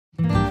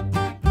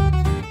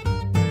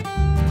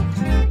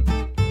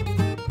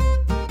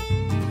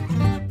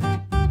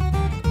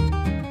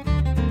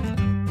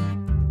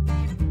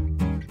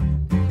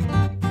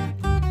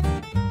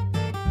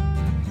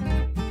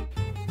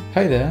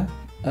Hi there,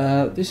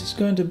 this is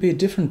going to be a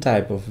different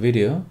type of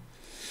video.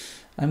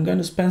 I'm going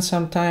to spend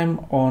some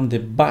time on the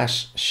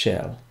bash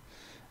shell.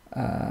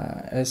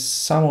 As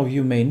some of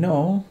you may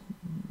know,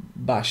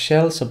 bash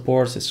shell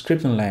supports a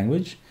scripting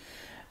language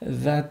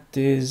that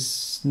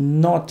is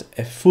not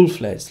a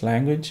full-fledged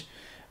language,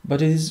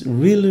 but it is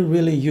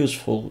really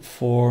useful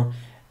for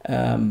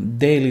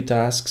daily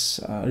tasks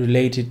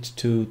related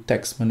to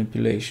text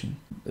manipulation.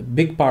 A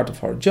big part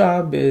of our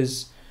job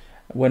is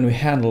when we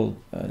handle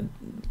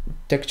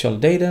textual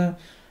data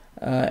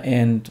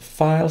and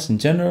files in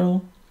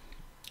general,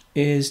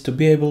 is to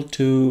be able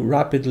to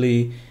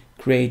rapidly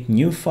create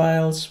new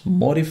files,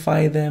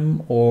 modify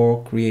them,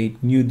 or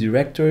create new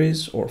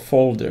directories or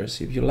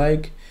folders if you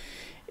like,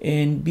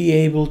 and be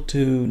able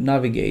to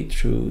navigate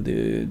through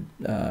the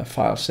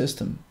file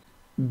system.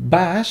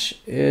 Bash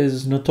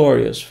is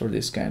notorious for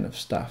this kind of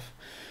stuff.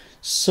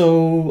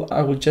 So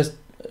I will just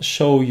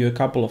show you a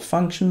couple of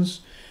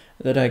functions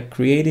that I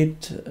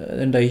created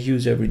and I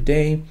use every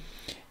day,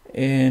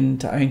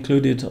 and I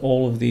included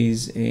all of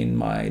these in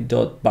my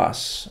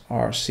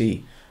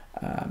 .bashrc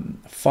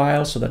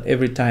file, so that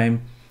every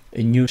time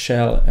a new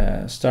shell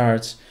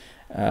starts,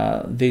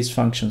 these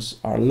functions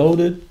are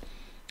loaded.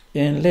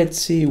 And let's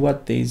see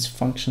what these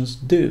functions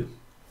do.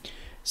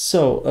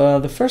 So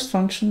the first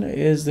function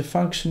is the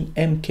function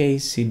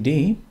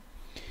mkcd,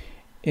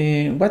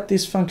 and what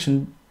this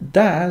function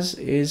does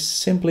is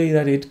simply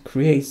that it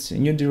creates a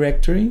new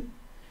directory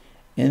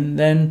and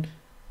then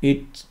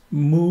it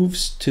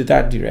moves to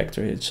that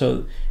directory.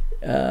 So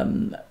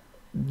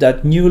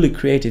that newly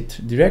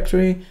created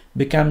directory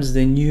becomes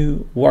the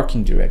new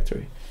working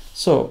directory.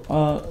 So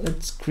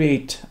let's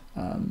create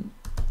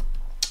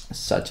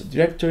such a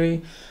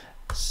directory.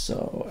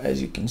 So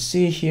as you can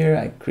see here,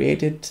 I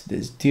created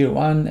this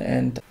dir1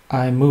 and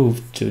I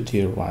moved to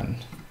dir1.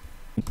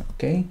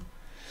 Okay,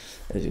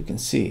 as you can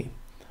see,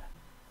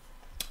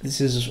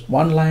 this is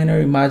one-liner.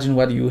 Imagine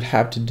what you would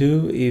have to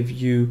do if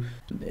you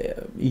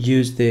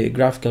use the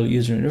graphical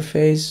user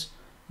interface.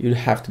 You'd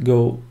have to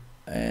go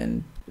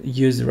and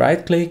use the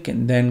right click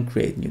and then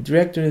create new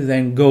directory,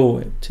 then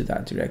go to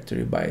that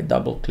directory by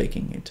double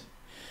clicking it.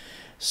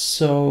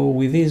 So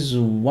with this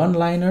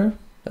one-liner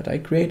that I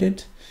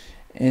created,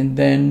 and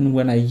then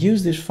when I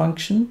use this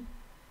function,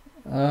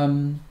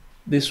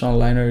 this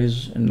one-liner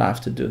is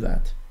enough to do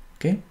that.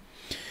 Okay,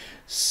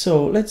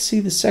 so let's see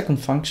the second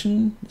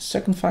function. The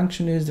second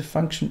function is the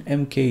function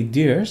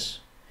mkdirs,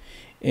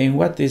 and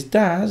what this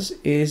does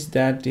is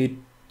that it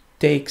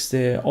takes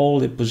all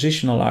the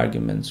positional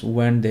arguments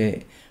when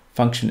the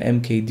function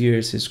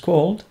mkdirs is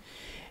called,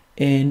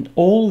 and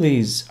all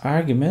these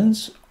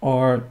arguments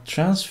are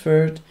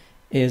transferred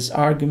as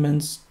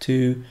arguments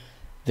to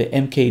the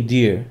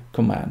mkdir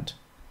command.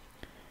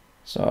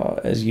 So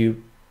as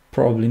you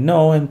probably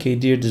know,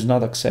 mkdir does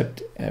not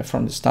accept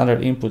from the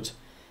standard input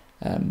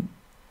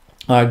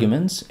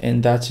arguments,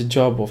 and that's a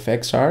job of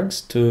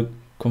xargs to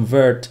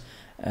convert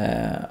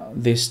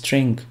this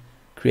string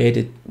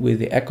created with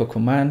the echo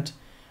command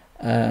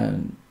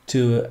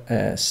to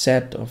a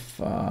set of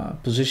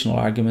positional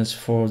arguments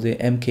for the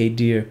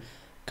mkdir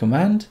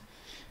command.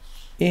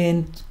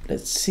 And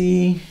let's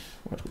see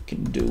what we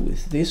can do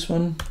with this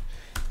one.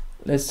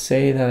 Let's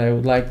say that I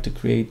would like to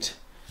create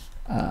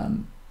a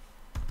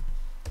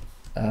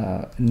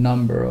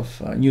number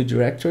of new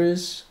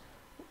directories.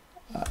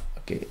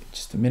 Okay,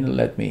 just a minute,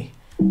 let me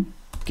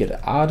get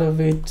out of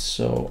it.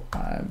 So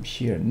I'm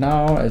here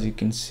now. As you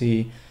can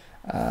see,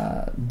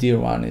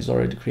 dir1 is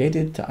already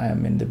created. I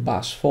am in the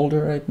bash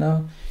folder right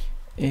now,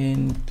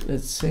 and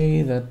let's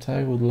say that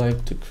I would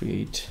like to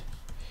create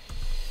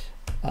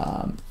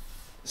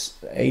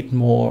 8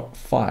 more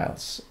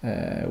files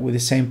with the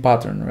same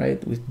pattern,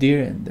 right, with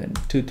dir and then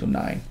 2 to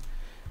 9.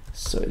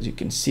 So as you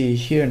can see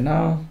here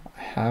now,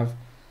 I have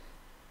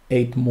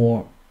 8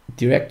 more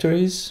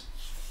directories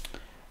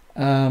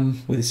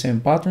with the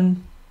same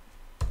pattern.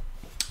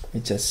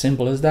 It's as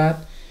simple as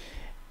that.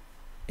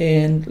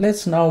 And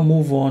let's now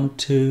move on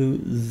to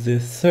the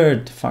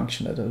third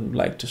function that I would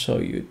like to show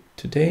you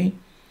today.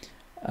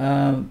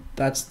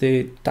 That's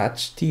the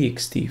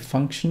touch.txt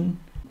function.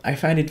 I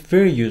find it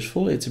very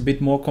useful. It's a bit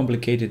more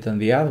complicated than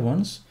the other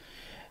ones.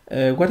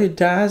 What it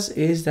does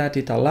is that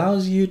it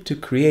allows you to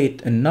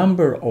create a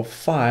number of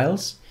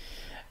files,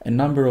 a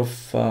number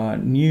of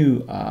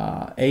new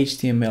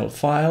HTML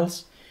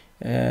files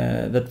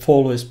that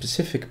follow a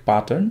specific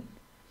pattern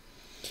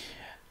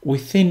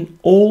within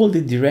all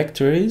the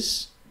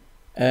directories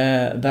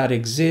that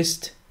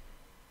exist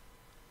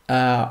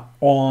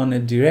on a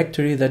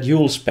directory that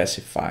you'll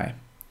specify.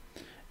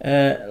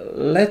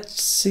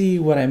 Let's see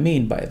what I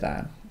mean by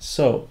that.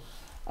 So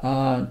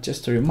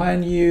just to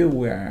remind you,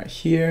 we're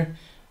here,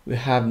 we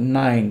have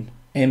 9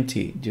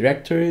 empty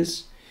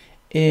directories,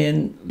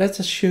 and let's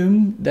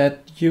assume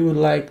that you would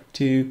like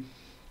to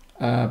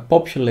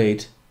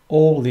populate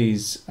all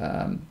these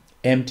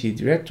empty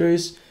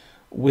directories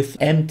with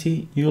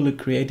empty newly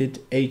created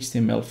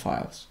HTML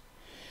files.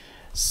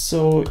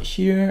 So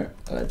here,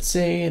 let's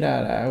say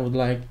that I would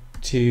like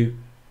to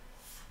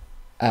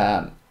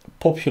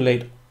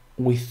populate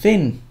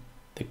within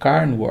the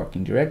current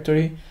working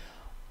directory.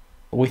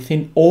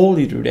 Within all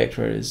the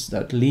directories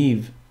that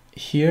live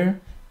here,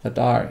 that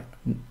are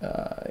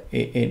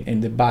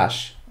in the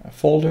bash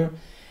folder,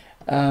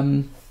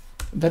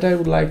 that I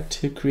would like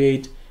to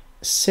create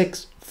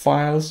 6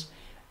 files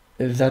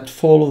that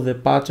follow the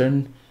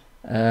pattern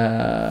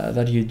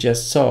that you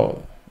just saw.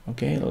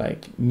 Okay,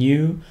 like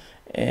new,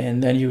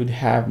 and then you would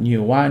have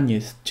new 1,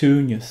 new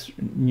 2,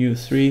 new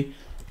 3.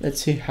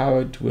 Let's see how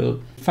it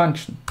will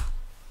function.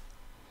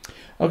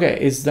 Okay,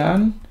 it's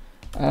done.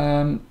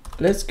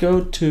 Let's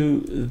go to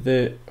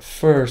the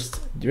first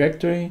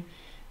directory,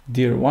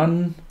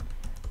 dir1.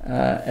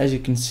 As you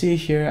can see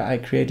here, I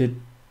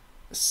created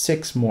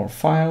 6 more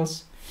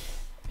files,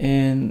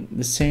 and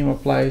the same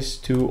applies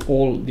to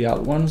all the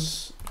other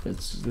ones.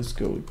 Let's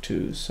go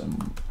to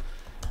some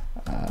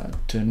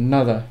to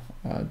another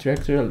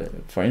directory,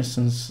 for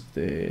instance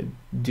the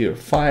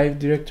dir5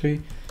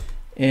 directory,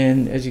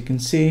 and as you can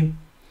see,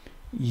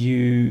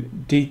 you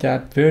did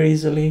that very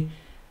easily.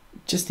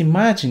 Just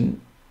imagine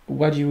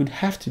what you would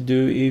have to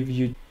do if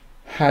you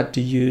had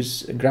to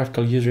use a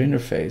graphical user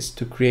interface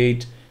to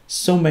create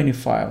so many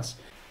files.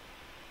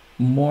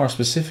 More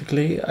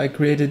specifically, I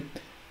created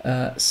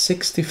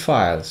 60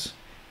 files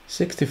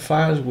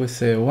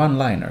with a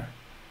one-liner.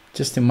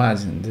 Just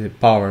imagine the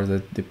power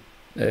that the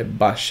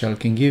bash shell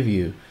can give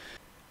you.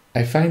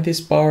 I find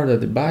this power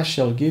that the bash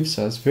shell gives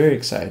us very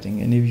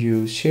exciting, and if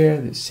you share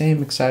the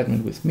same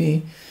excitement with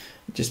me,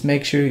 just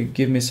make sure you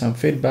give me some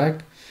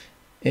feedback,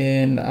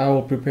 and I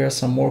will prepare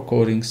some more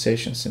coding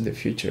sessions in the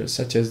future,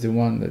 such as the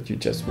one that you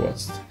just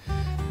watched.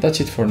 That's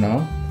it for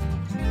now.